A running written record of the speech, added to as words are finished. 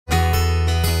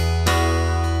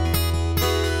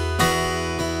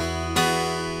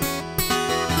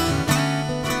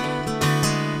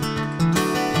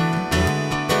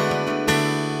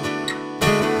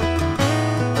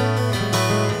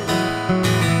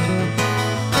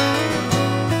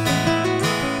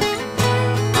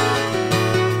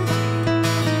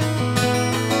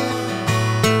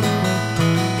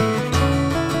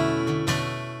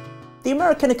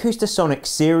American Acoustasonic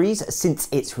Series, since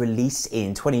its release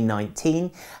in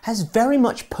 2019, has very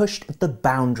much pushed the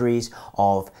boundaries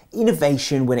of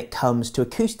innovation when it comes to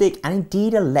acoustic and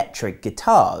indeed electric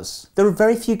guitars. There are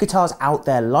very few guitars out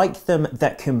there like them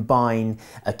that combine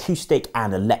acoustic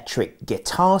and electric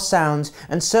guitar sounds,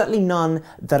 and certainly none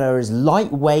that are as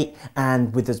lightweight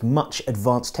and with as much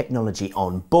advanced technology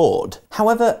on board.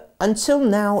 However, until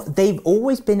now, they've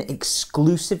always been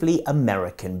exclusively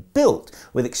American built,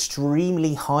 with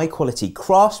extremely high quality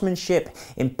craftsmanship,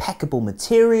 impeccable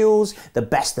materials, the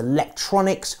best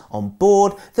electronics on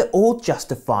board that all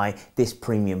justify this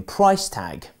premium price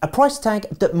tag. A price tag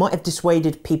that might have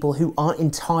dissuaded people who aren't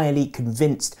entirely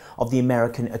convinced of the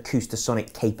American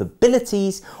Acoustasonic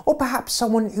capabilities, or perhaps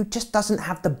someone who just doesn't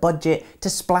have the budget to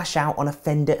splash out on a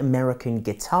Fender American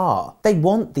guitar. They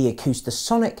want the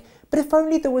Acoustasonic, but if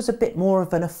only there was a bit more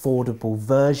of an affordable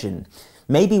version.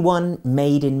 Maybe one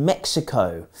made in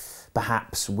Mexico,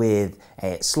 perhaps with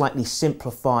a slightly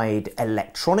simplified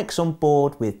electronics on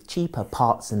board, with cheaper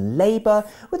parts and labour,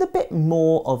 with a bit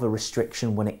more of a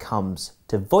restriction when it comes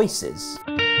to voices.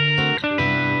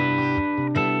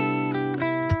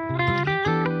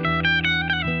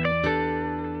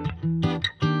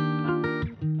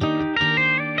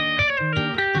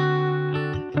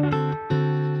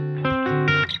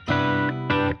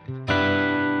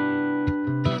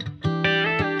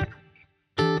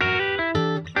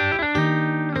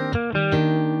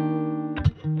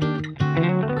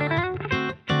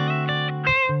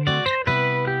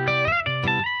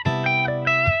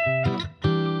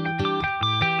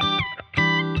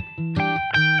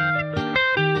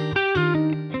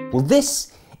 Well,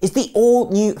 this is the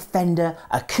all-new Fender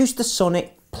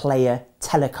Acoustasonic Player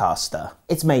Telecaster.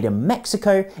 It's made in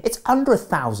Mexico, it's under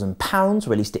 £1,000,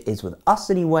 or at least it is with us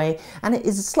anyway, and it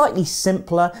is slightly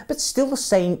simpler but still the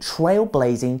same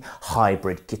trailblazing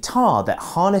hybrid guitar that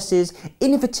harnesses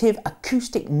innovative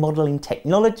acoustic modelling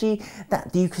technology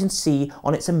that you can see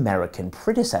on its American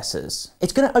predecessors.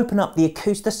 It's going to open up the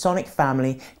Acoustasonic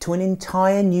family to an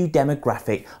entire new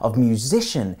demographic of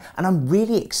musician, and I'm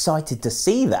really excited to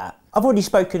see that. I've already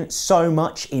spoken so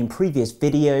much in previous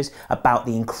videos about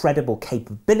the incredible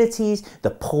capabilities,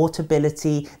 the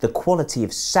portability, the quality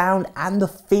of sound and the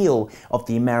feel of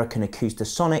the American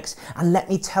Acoustasonics, and let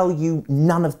me tell you,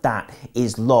 none of that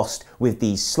is lost with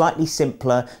these slightly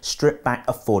simpler, stripped back,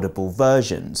 affordable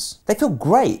versions. They feel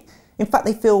great. In fact,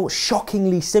 they feel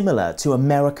shockingly similar to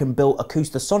American-built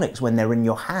Acoustasonics when they're in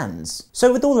your hands.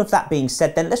 So with all of that being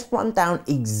said then, let's run down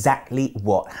exactly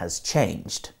what has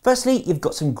changed. Firstly, you've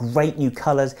got some great new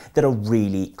colours that are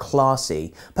really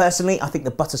classy. Personally, I think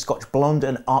the Butterscotch Blonde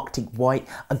and Arctic White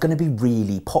are going to be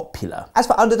really popular. As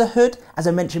for under the hood, as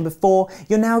I mentioned before,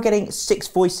 you're now getting 6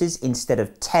 voices instead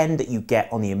of 10 that you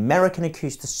get on the American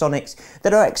Acoustasonics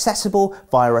that are accessible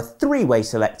via a 3-way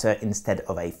selector instead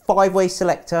of a 5-way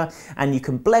selector, and you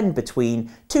can blend between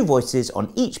 2 voices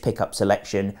on each pickup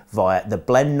selection via the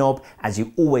blend knob, as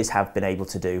you always have been able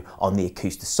to do on the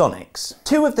Acoustasonics.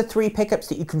 2 of the 3 pickups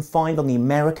that you can find on the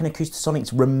American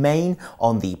Acoustasonics remain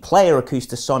on the Player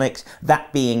Acoustasonics,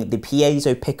 that being the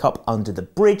piezo pickup under the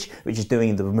bridge, which is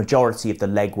doing the majority of the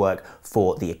legwork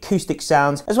for the acoustic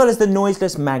sounds, as well as the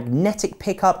noiseless magnetic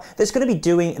pickup that's going to be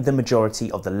doing the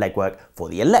majority of the legwork for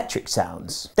the electric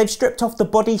sounds. They've stripped off the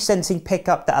body sensing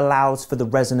pickup that allows for the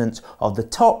resonance of the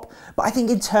top, but I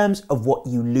think in terms of what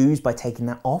you lose by taking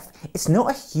that off, it's not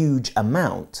a huge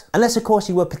amount. Unless of course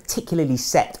you were particularly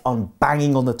set on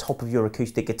banging on the top of your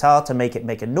acoustic guitar to make it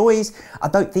make a noise, I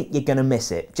don't think you're gonna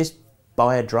miss it. Just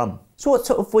buy a drum. So what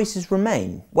sort of voices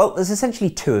remain? Well, there's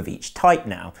essentially 2 of each type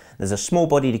now. There's a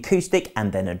small-bodied acoustic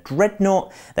and then a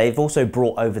dreadnought. They've also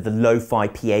brought over the lo-fi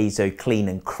piezo clean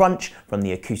and crunch from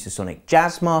the Acoustasonic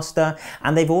Jazzmaster,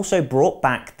 and they've also brought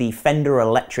back the Fender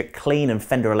Electric clean and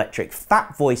Fender Electric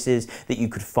fat voices that you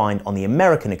could find on the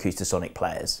American Acoustasonic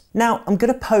players. Now, I'm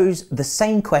going to pose the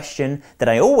same question that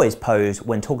I always pose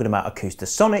when talking about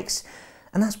Acoustasonics,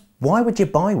 and that's, why would you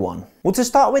buy one? Well, to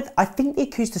start with, I think the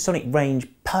Acoustasonic range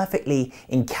perfectly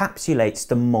encapsulates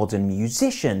the modern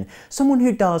musician, someone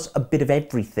who does a bit of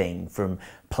everything, from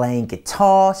playing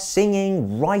guitar,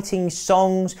 singing, writing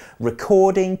songs,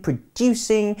 recording,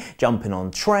 producing, jumping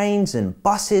on trains and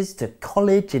buses to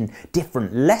college and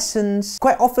different lessons.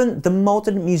 Quite often, the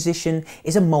modern musician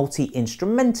is a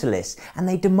multi-instrumentalist, and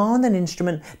they demand an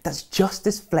instrument that's just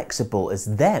as flexible as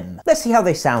them. Let's see how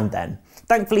they sound then.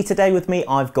 Thankfully today with me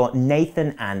I've got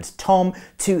Nathan and Tom,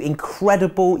 2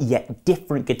 incredible yet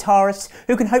different guitarists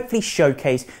who can hopefully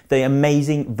showcase the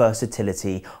amazing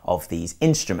versatility of these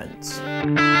instruments.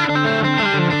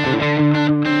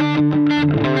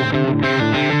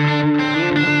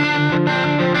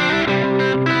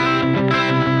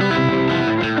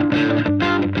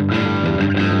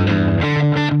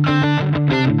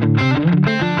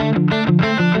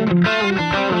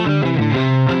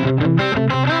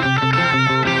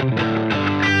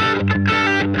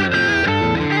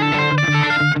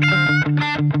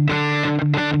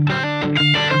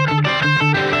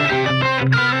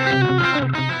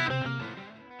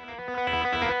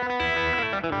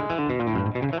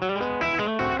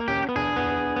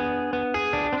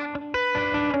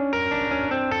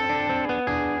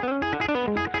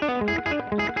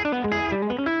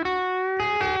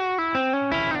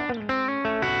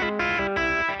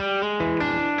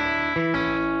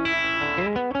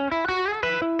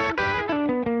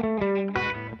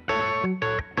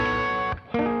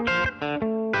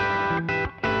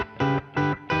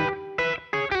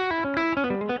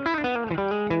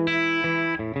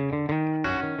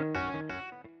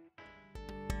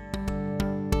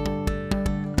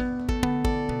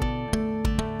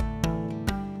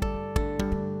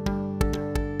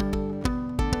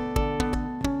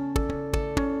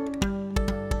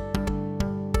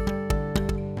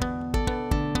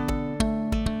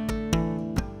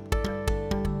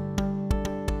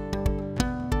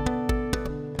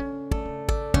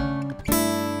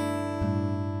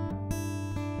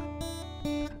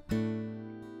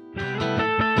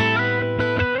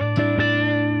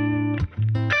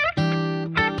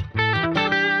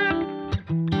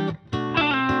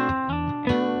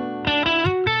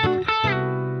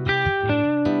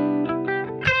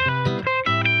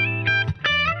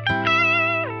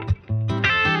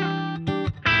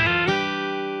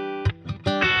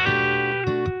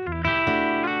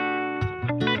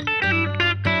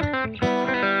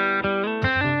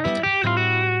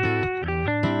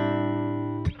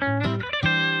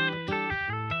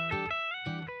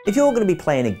 If you're going to be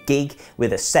playing a gig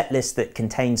with a set list that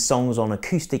contains songs on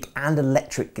acoustic and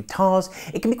electric guitars,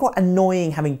 it can be quite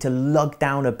annoying having to lug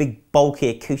down a big bulky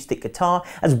acoustic guitar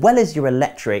as well as your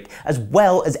electric, as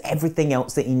well as everything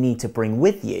else that you need to bring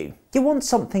with you. You want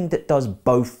something that does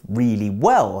both really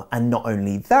well, and not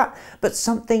only that, but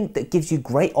something that gives you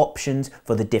great options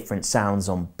for the different sounds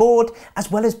on board, as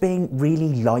well as being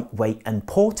really lightweight and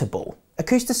portable.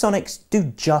 Acoustasonics do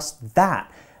just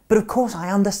that. But of course I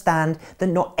understand that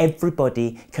not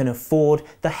everybody can afford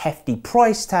the hefty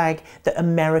price tag that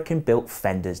American-built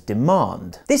Fenders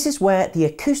demand. This is where the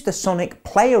Acoustasonic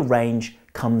Player range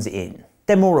comes in.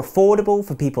 They're more affordable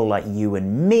for people like you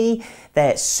and me,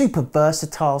 they're super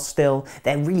versatile still,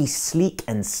 they're really sleek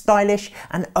and stylish,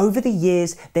 and over the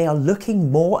years they are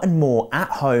looking more and more at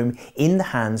home in the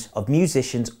hands of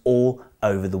musicians all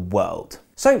over the world.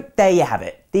 So there you have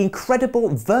it, the incredible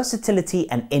versatility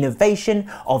and innovation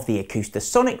of the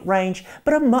Acoustasonic range,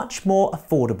 but a much more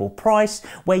affordable price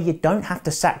where you don't have to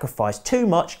sacrifice too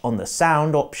much on the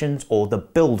sound options or the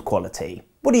build quality.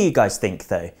 What do you guys think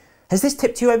though? Has this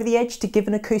tipped you over the edge to give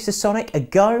an Acoustasonic a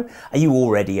go? Are you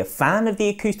already a fan of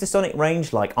the Acoustasonic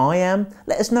range like I am?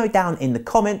 Let us know down in the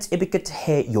comments, it'd be good to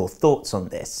hear your thoughts on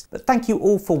this. But thank you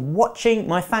all for watching.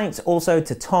 My thanks also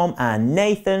to Thom and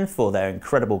Nathan for their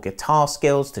incredible guitar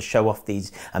skills to show off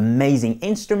these amazing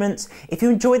instruments. If you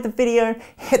enjoyed the video,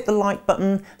 hit the like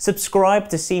button, subscribe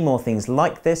to see more things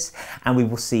like this, and we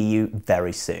will see you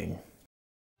very soon.